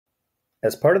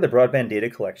As part of the broadband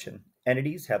data collection,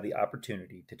 entities have the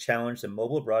opportunity to challenge the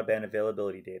mobile broadband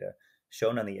availability data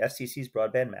shown on the FCC's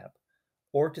broadband map,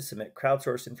 or to submit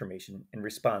crowdsourced information in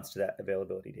response to that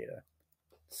availability data.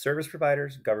 Service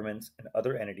providers, governments, and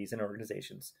other entities and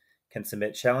organizations can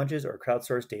submit challenges or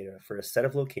crowdsourced data for a set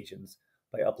of locations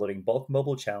by uploading bulk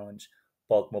mobile challenge,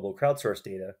 bulk mobile crowdsourced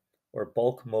data, or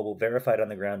bulk mobile verified on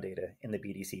the ground data in the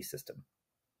BDC system.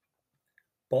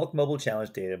 Bulk mobile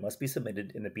challenge data must be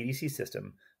submitted in the BDC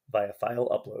system via file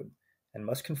upload and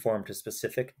must conform to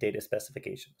specific data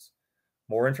specifications.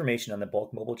 More information on the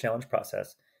bulk mobile challenge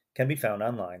process can be found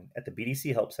online at the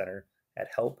BDC Help Center at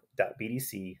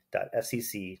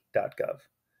help.bdc.fcc.gov.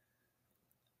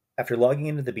 After logging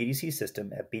into the BDC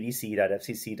system at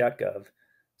bdc.fcc.gov,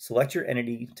 select your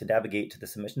entity to navigate to the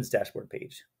Submissions Dashboard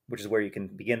page, which is where you can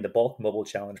begin the bulk mobile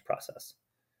challenge process.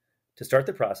 To start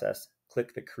the process,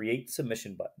 click the Create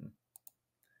Submission button.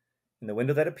 In the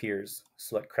window that appears,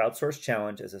 select Crowdsourced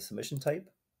Challenge as a submission type,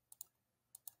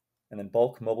 and then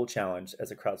Bulk Mobile Challenge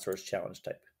as a crowdsourced challenge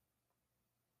type.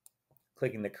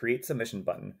 Clicking the Create Submission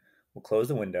button will close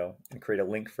the window and create a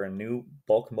link for a new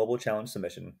Bulk Mobile Challenge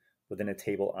submission within a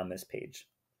table on this page.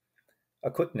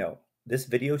 A quick note, this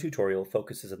video tutorial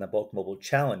focuses on the Bulk Mobile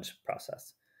Challenge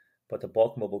process, but the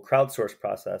Bulk Mobile Crowdsource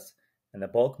process and the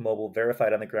Bulk Mobile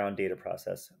Verified on the Ground data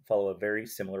process follow a very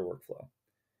similar workflow.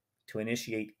 To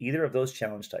initiate either of those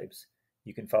challenge types,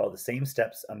 you can follow the same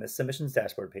steps on this Submissions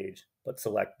Dashboard page, but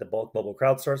select the Bulk Mobile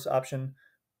Crowdsource option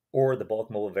or the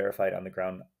Bulk Mobile Verified on the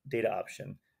Ground data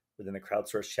option within the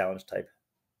Crowdsource challenge type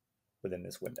within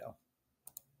this window.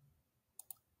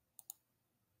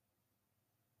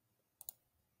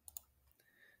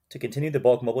 To continue the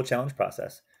Bulk Mobile Challenge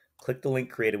process, click the link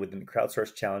created within the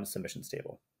Crowdsource Challenge Submissions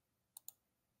table.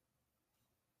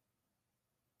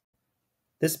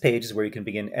 This page is where you can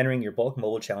begin entering your Bulk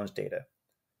Mobile Challenge data.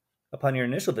 Upon your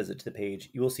initial visit to the page,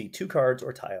 you will see two cards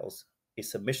or tiles, a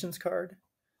Submissions card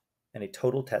and a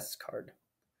Total Tests card.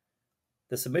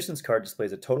 The Submissions card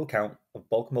displays a total count of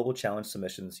Bulk Mobile Challenge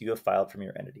submissions you have filed from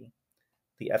your entity.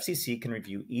 The FCC can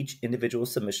review each individual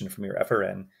submission from your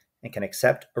FRN and can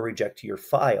accept or reject your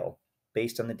file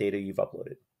based on the data you've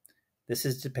uploaded. This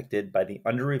is depicted by the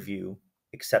Under Review,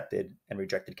 Accepted, and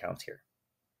Rejected counts here.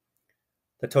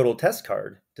 The Total Test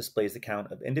card displays the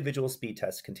count of individual speed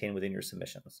tests contained within your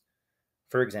submissions.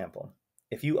 For example,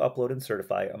 if you upload and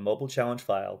certify a mobile challenge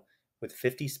file with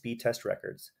 50 speed test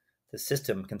records, the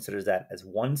system considers that as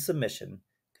one submission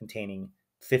containing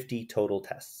 50 total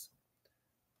tests.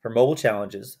 For mobile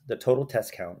challenges, the total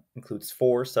test count includes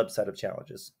 4 subset of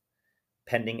challenges: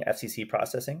 pending FCC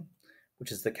processing,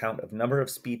 which is the count of number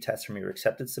of speed tests from your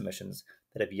accepted submissions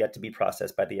that have yet to be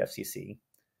processed by the FCC.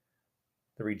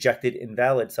 The rejected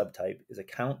invalid subtype is a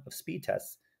count of speed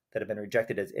tests that have been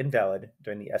rejected as invalid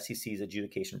during the FCC's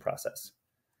adjudication process.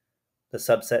 The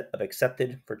subset of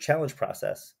accepted for challenge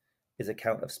process is a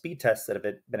count of speed tests that have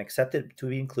been accepted to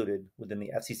be included within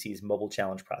the FCC's mobile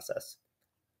challenge process.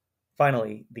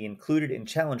 Finally, the included in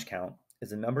challenge count is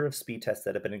the number of speed tests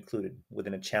that have been included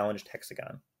within a challenged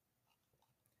hexagon.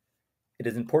 It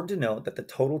is important to note that the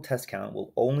total test count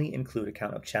will only include a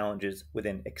count of challenges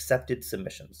within accepted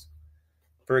submissions.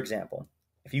 For example,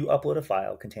 if you upload a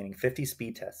file containing 50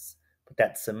 speed tests, but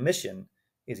that submission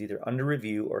is either under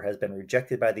review or has been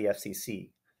rejected by the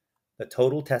FCC, the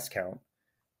total test count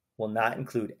will not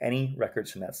include any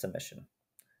records from that submission.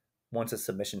 Once a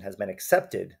submission has been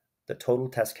accepted, the total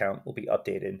test count will be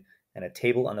updated and a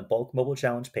table on the Bulk Mobile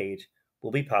Challenge page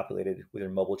will be populated with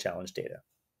your mobile challenge data.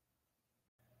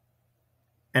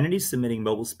 Entities submitting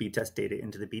mobile speed test data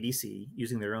into the BDC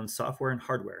using their own software and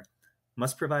hardware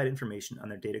must provide information on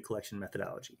their data collection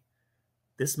methodology.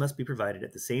 This must be provided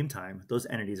at the same time those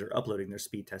entities are uploading their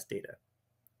speed test data.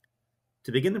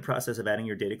 To begin the process of adding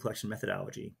your data collection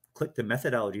methodology, click the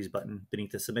Methodologies button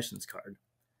beneath the Submissions card.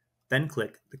 Then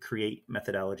click the Create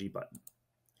Methodology button.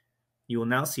 You will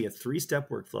now see a 3-step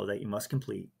workflow that you must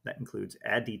complete that includes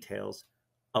add details,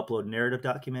 upload narrative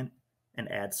document,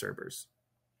 and add servers.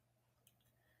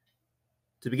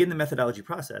 To begin the methodology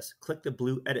process, click the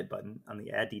blue Edit button on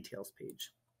the Add Details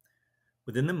page.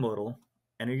 Within the modal,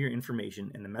 enter your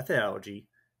information in the Methodology,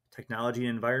 Technology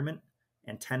and Environment,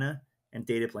 Antenna, and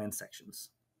Data Plan sections.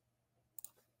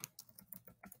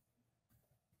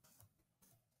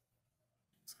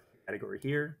 Category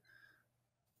here,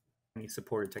 any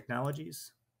supported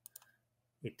technologies,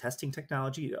 a testing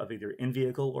technology of either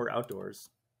in-vehicle or outdoors,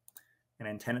 an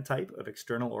antenna type of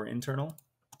external or internal,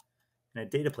 and a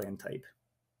data plan type.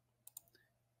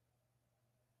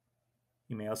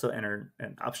 You may also enter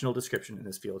an optional description in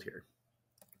this field here.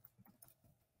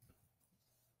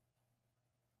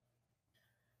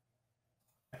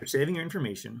 After saving your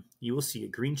information, you will see a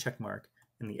green check mark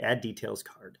in the Add Details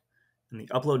card, and the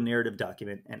Upload Narrative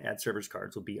document and Add Servers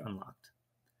cards will be unlocked.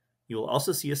 You will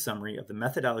also see a summary of the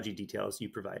methodology details you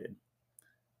provided.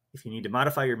 If you need to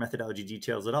modify your methodology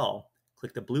details at all,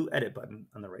 click the blue Edit button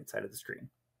on the right side of the screen.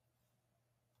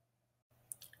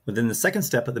 Within the second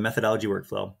step of the methodology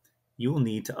workflow, you will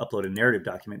need to upload a narrative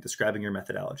document describing your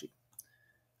methodology.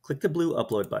 Click the blue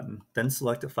Upload button, then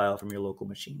select a file from your local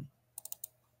machine.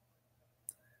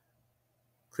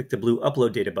 Click the blue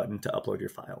Upload Data button to upload your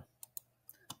file.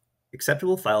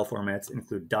 Acceptable file formats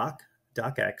include doc,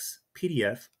 docx,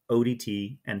 PDF,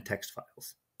 ODT, and text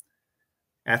files.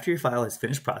 After your file has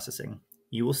finished processing,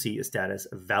 you will see a status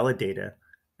of valid data,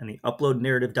 and the Upload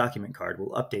Narrative document card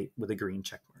will update with a green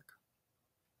checkmark.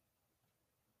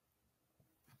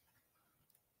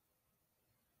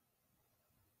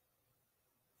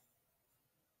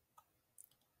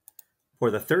 For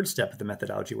the third step of the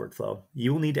methodology workflow,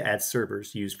 you will need to add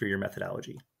servers used for your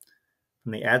methodology.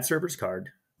 From the Add Servers card,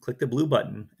 click the blue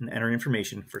button and enter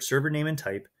information for server name and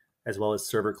type, as well as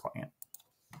server client.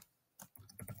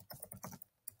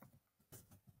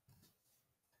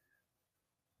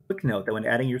 Quick note that when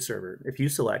adding your server, if you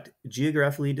select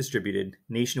Geographically Distributed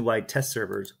Nationwide Test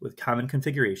Servers with Common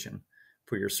Configuration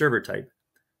for your server type,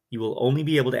 you will only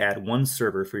be able to add one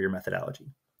server for your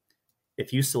methodology.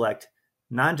 If you select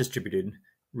Non-Distributed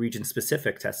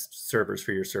Region-Specific Test Servers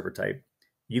for your server type,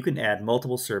 you can add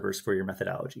multiple servers for your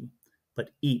methodology,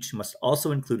 but each must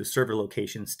also include a server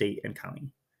location, state, and county.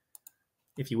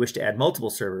 If you wish to add multiple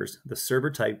servers, the server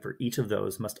type for each of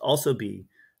those must also be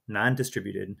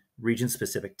non-distributed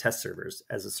region-specific test servers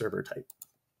as a server type.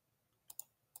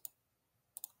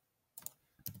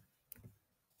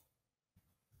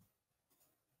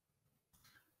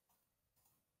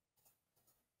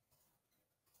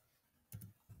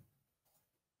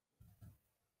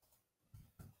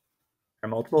 There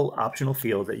are multiple optional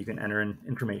fields that you can enter in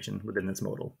information within this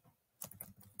modal.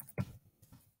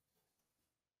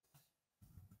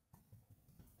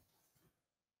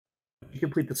 When you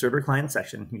complete the server client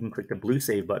section, you can click the blue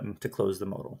Save button to close the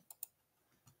modal.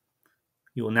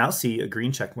 You will now see a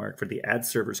green checkmark for the Add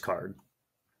Servers card,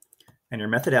 and your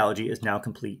methodology is now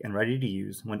complete and ready to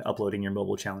use when uploading your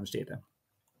mobile challenge data.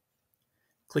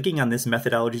 Clicking on this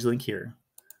methodologies link here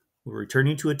will return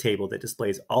you to a table that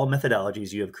displays all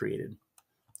methodologies you have created.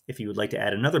 If you would like to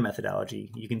add another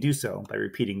methodology, you can do so by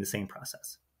repeating the same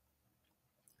process.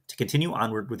 To continue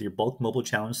onward with your bulk mobile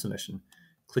challenge submission,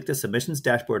 click the Submissions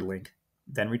Dashboard link,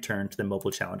 then return to the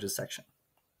Mobile Challenges section.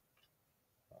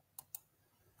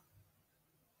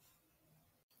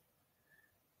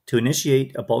 To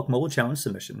initiate a bulk mobile challenge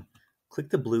submission, click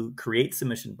the blue Create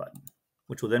Submission button,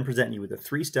 which will then present you with a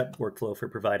 3-step workflow for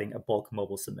providing a bulk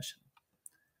mobile submission.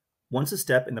 Once a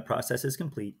step in the process is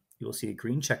complete, you will see a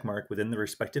green checkmark within the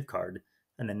respective card,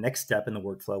 and the next step in the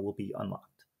workflow will be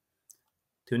unlocked.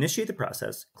 To initiate the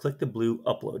process, click the blue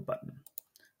Upload button.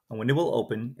 A window will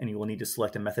open, and you will need to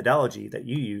select a methodology that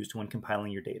you used when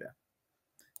compiling your data.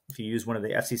 If you use one of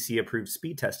the FCC-approved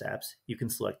speed test apps, you can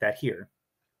select that here.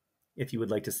 If you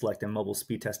would like to select a mobile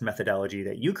speed test methodology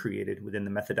that you created within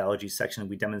the methodology section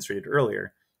we demonstrated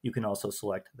earlier, you can also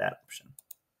select that option.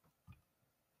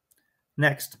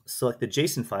 Next, select the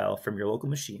JSON file from your local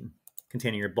machine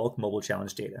containing your bulk mobile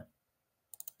challenge data,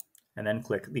 and then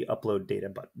click the Upload Data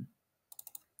button.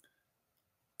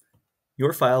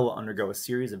 Your file will undergo a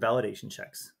series of validation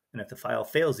checks, and if the file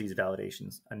fails these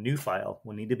validations, a new file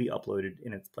will need to be uploaded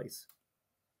in its place.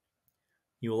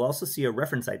 You will also see a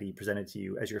reference ID presented to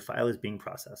you as your file is being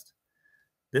processed.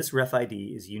 This ref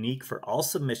ID is unique for all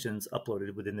submissions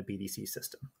uploaded within the BDC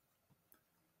system.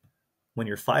 When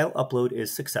your file upload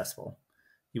is successful,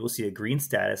 you will see a green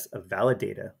status of valid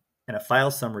data, and a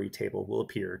file summary table will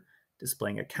appear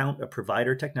displaying a count of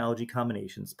provider technology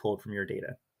combinations pulled from your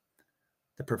data.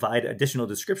 The Provide Additional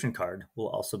Description card will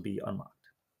also be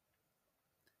unlocked.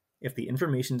 If the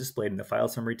information displayed in the file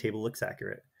summary table looks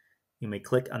accurate, you may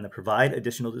click on the Provide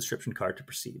Additional Description card to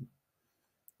proceed.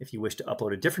 If you wish to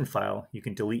upload a different file, you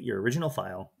can delete your original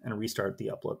file and restart the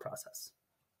upload process.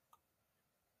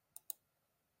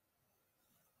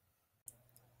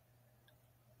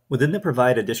 Within the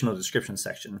Provide Additional Description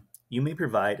section, you may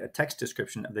provide a text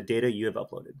description of the data you have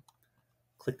uploaded.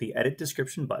 Click the Edit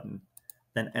Description button,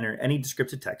 then enter any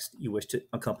descriptive text you wish to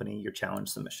accompany your challenge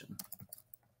submission.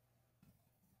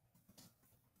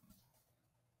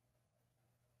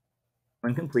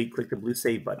 When complete, click the blue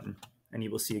Save button, and you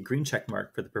will see a green check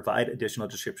mark for the Provide Additional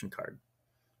Description card,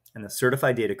 and the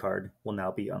Certified Data card will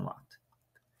now be unlocked.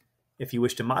 If you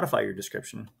wish to modify your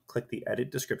description, click the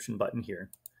Edit Description button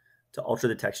here to alter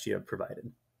the text you have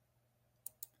provided.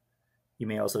 You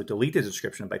may also delete the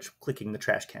description by clicking the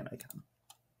trash can icon.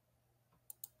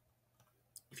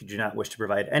 If you do not wish to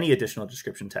provide any additional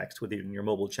description text within your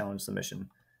mobile challenge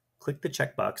submission, click the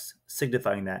checkbox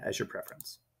signifying that as your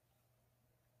preference.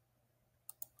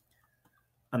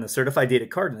 On the certified data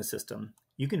card in the system,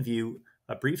 you can view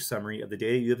a brief summary of the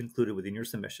data you have included within your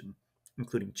submission,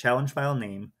 including challenge file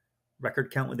name,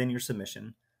 record count within your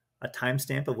submission, a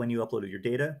timestamp of when you uploaded your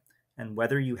data, and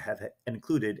whether you have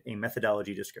included a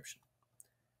methodology description.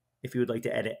 If you would like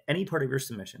to edit any part of your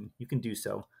submission, you can do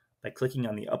so by clicking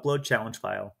on the Upload Challenge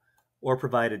file or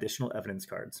provide additional evidence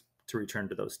cards to return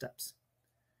to those steps.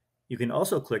 You can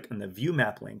also click on the View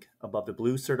Map link above the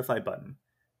blue Certify button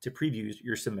to preview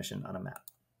your submission on a map.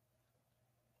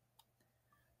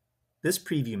 This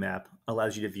preview map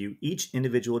allows you to view each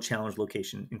individual challenge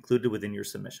location included within your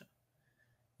submission.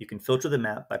 You can filter the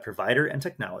map by provider and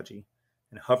technology,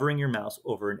 and hovering your mouse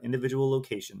over an individual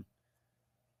location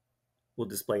will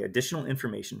display additional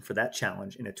information for that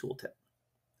challenge in a tooltip.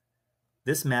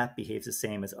 This map behaves the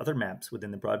same as other maps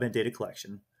within the broadband data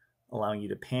collection, allowing you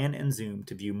to pan and zoom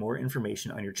to view more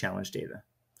information on your challenge data.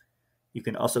 You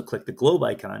can also click the globe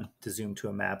icon to zoom to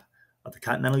a map of the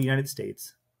continental United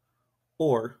States,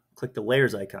 or click the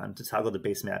layers icon to toggle the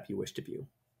base map you wish to view.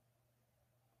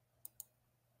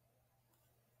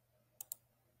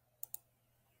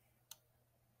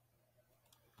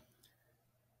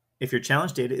 If your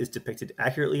challenge data is depicted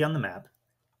accurately on the map,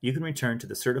 you can return to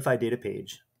the Certified Data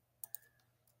page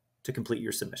to complete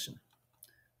your submission.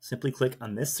 Simply click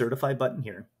on this Certify button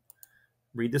here,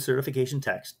 read the certification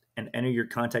text, and enter your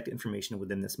contact information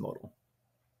within this modal.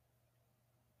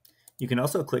 You can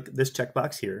also click this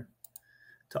checkbox here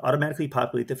to automatically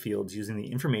populate the fields using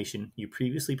the information you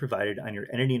previously provided on your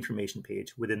entity information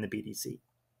page within the BDC.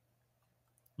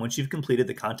 Once you've completed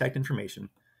the contact information,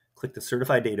 click the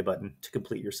Certify Data button to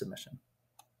complete your submission.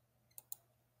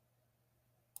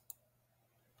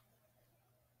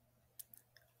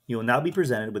 You will now be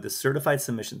presented with the Certified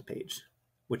Submissions page,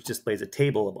 which displays a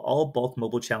table of all bulk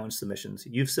mobile challenge submissions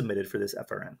you've submitted for this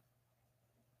FRN.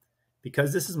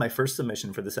 Because this is my first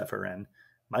submission for this FRN,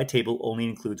 my table only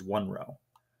includes one row.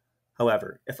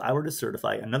 However, if I were to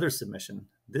certify another submission,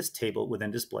 this table would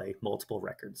then display multiple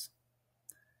records.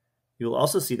 You will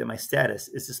also see that my status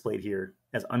is displayed here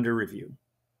as under review,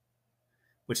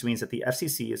 which means that the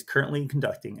FCC is currently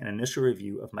conducting an initial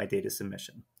review of my data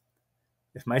submission.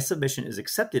 If my submission is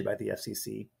accepted by the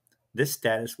FCC, this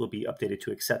status will be updated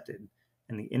to accepted,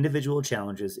 and the individual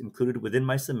challenges included within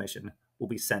my submission will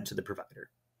be sent to the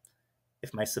provider.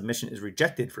 If my submission is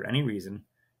rejected for any reason,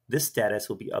 this status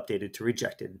will be updated to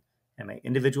rejected, and my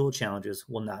individual challenges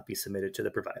will not be submitted to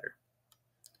the provider.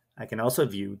 I can also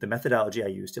view the methodology I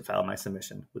used to file my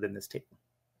submission within this table.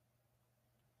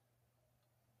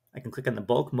 I can click on the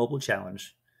Bulk Mobile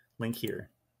Challenge link here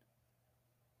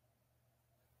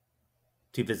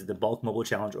to visit the Bulk Mobile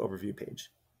Challenge Overview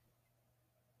page.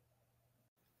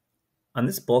 On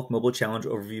this Bulk Mobile Challenge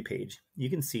Overview page, you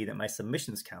can see that my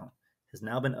submissions count has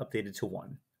now been updated to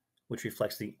 1, which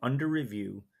reflects the under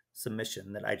review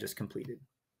submission that I just completed.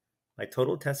 My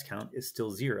total test count is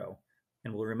still 0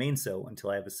 and will remain so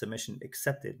until I have a submission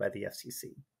accepted by the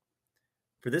FCC.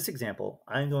 For this example,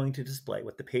 I'm going to display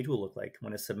what the page will look like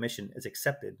when a submission is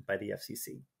accepted by the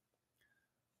FCC.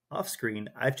 Off screen,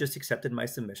 I've just accepted my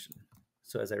submission,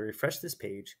 so as I refresh this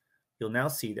page, you'll now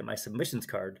see that my submissions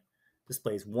card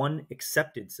displays 1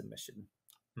 accepted submission,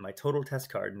 and my total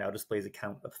test card now displays a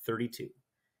count of 32,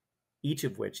 each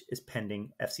of which is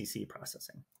pending FCC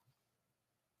processing.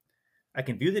 I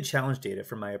can view the challenge data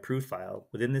from my approved file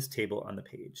within this table on the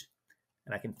page,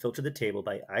 and I can filter the table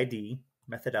by ID,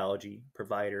 methodology,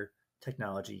 provider,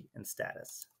 technology, and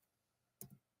status.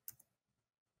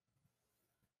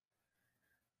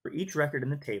 For each record in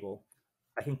the table,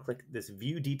 I can click this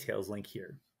View Details link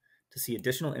here to see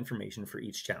additional information for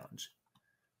each challenge.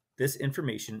 This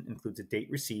information includes a date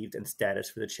received and status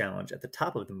for the challenge at the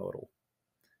top of the modal,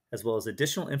 as well as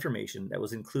additional information that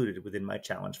was included within my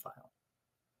challenge file.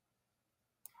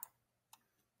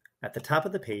 At the top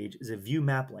of the page is a View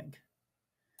Map link,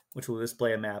 which will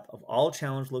display a map of all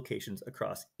challenge locations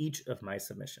across each of my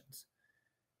submissions.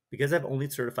 Because I've only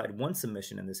certified 1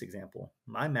 submission in this example,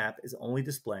 my map is only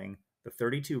displaying the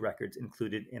 32 records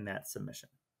included in that submission.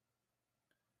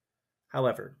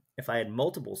 However, if I had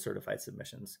multiple certified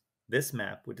submissions, this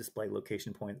map would display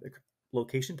location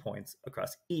points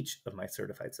across each of my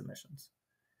certified submissions.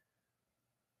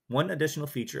 One additional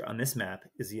feature on this map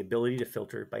is the ability to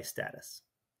filter by status.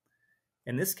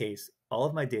 In this case, all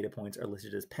of my data points are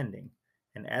listed as pending,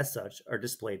 and as such are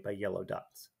displayed by yellow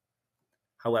dots.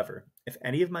 However, if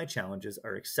any of my challenges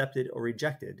are accepted or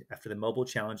rejected after the mobile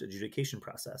challenge adjudication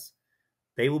process,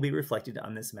 they will be reflected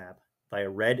on this map via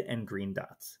red and green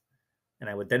dots, and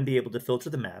I would then be able to filter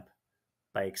the map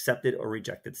by accepted or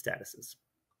rejected statuses.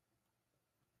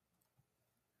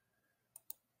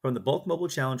 From the Bulk Mobile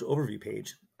Challenge overview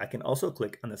page, I can also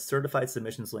click on the Certified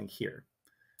Submissions link here,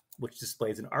 which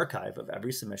displays an archive of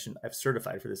every submission I've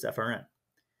certified for this FRN.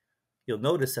 You'll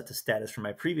notice that the status for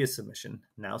my previous submission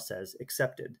now says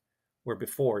accepted, where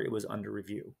before it was under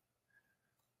review.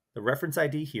 The reference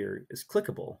ID here is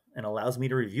clickable and allows me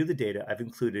to review the data I've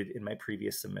included in my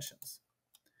previous submissions.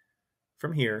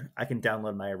 From here, I can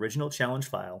download my original challenge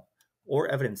file or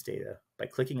evidence data by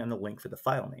clicking on the link for the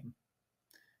file name,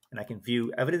 and I can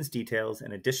view evidence details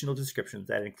and additional descriptions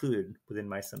that I included within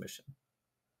my submission.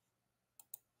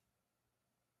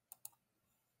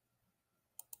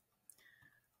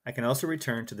 I can also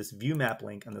return to this View Map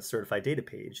link on the Certified Data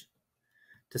page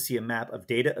to see a map of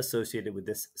data associated with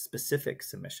this specific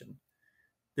submission.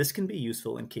 This can be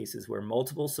useful in cases where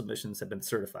multiple submissions have been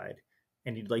certified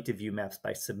and you'd like to view maps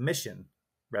by submission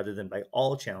rather than by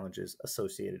all challenges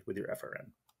associated with your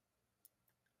FRN.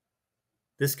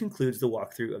 This concludes the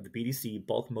walkthrough of the BDC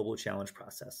Bulk Mobile Challenge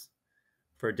process.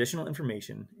 For additional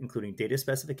information, including data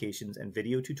specifications and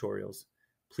video tutorials,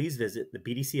 please visit the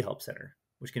BDC Help Center,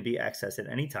 which can be accessed at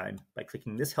any time by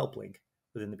clicking this help link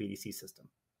within the BDC system.